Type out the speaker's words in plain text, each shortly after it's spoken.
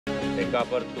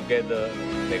cover together,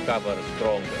 they cover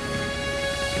stronger.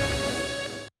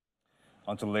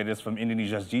 On to the latest from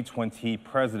Indonesia's G20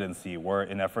 presidency, where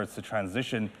in efforts to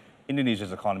transition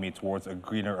Indonesia's economy towards a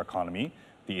greener economy,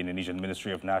 the Indonesian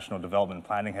Ministry of National Development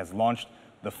Planning has launched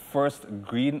the first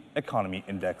Green Economy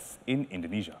Index in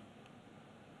Indonesia.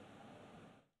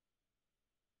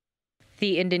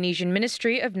 The Indonesian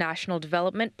Ministry of National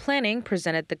Development Planning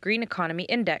presented the Green Economy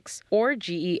Index, or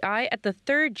GEI, at the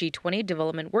third G20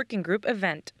 Development Working Group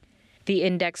event. The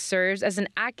index serves as an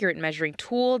accurate measuring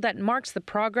tool that marks the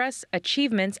progress,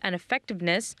 achievements, and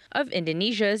effectiveness of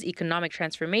Indonesia's economic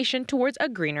transformation towards a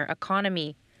greener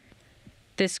economy.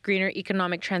 This greener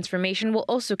economic transformation will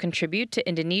also contribute to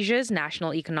Indonesia's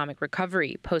national economic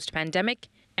recovery post-pandemic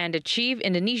and achieve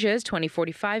Indonesia's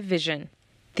 2045 vision.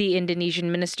 The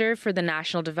Indonesian Minister for the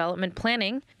National Development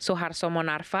Planning, Soeharto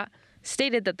Monarfa,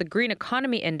 stated that the Green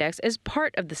Economy Index is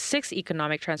part of the 6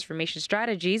 economic transformation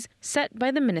strategies set by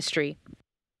the ministry.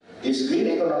 This Green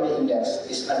Economy Index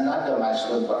is another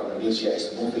milestone for Indonesia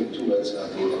is moving towards a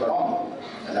green economy,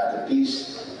 another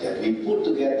piece that we put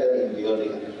together in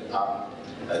building up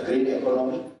a green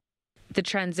economy. The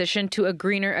transition to a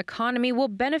greener economy will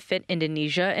benefit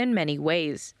Indonesia in many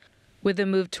ways. With the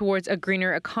move towards a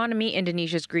greener economy,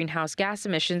 Indonesia's greenhouse gas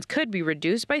emissions could be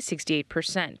reduced by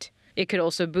 68%. It could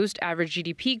also boost average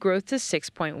GDP growth to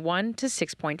 6.1 to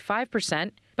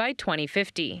 6.5% by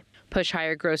 2050, push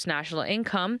higher gross national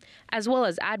income, as well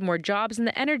as add more jobs in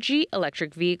the energy,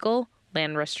 electric vehicle,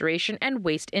 land restoration, and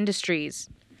waste industries.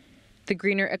 The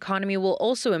greener economy will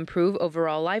also improve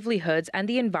overall livelihoods and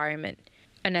the environment.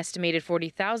 An estimated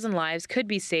 40,000 lives could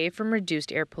be saved from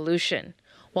reduced air pollution,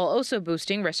 while also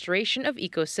boosting restoration of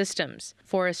ecosystems,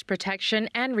 forest protection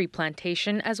and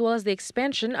replantation, as well as the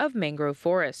expansion of mangrove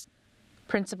forests.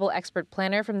 Principal expert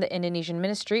planner from the Indonesian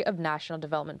Ministry of National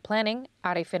Development Planning,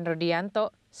 Arifin Rudianto,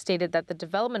 stated that the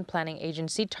Development Planning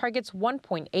Agency targets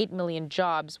 1.8 million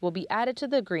jobs will be added to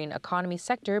the green economy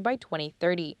sector by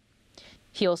 2030.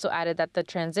 He also added that the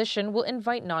transition will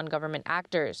invite non-government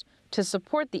actors to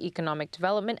support the economic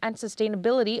development and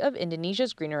sustainability of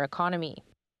Indonesia's greener economy.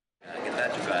 Kita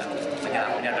juga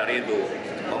menyadari itu.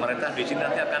 Pemerintah di sini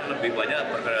nanti akan lebih banyak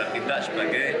bertindak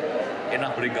sebagai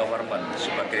enabling government,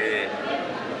 sebagai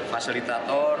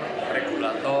fasilitator,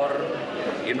 regulator,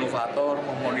 inovator,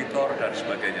 memonitor, dan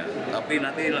sebagainya. Tapi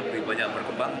nanti lebih banyak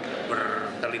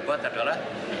terlibat adalah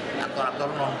aktor-aktor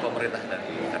non-pemerintah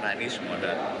tadi. Karena ini semua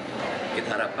kita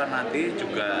harapkan nanti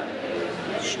juga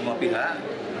semua pihak,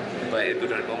 baik itu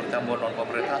dari pemerintah maupun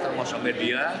non-pemerintah termasuk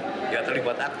media, ya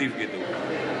terlibat aktif gitu.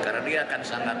 Karena ini akan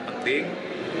sangat penting,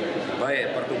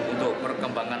 baik untuk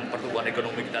perkembangan pertumbuhan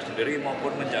ekonomi kita sendiri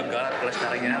maupun menjaga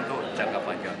kelestariannya untuk jangka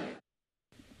panjang.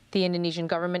 The Indonesian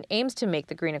government aims to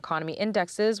make the Green Economy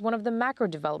Indexes one of the macro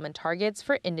development targets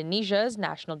for Indonesia's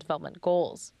national development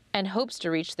goals, and hopes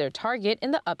to reach their target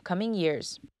in the upcoming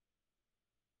years.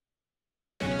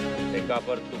 They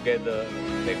cover together,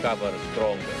 they cover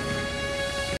stronger.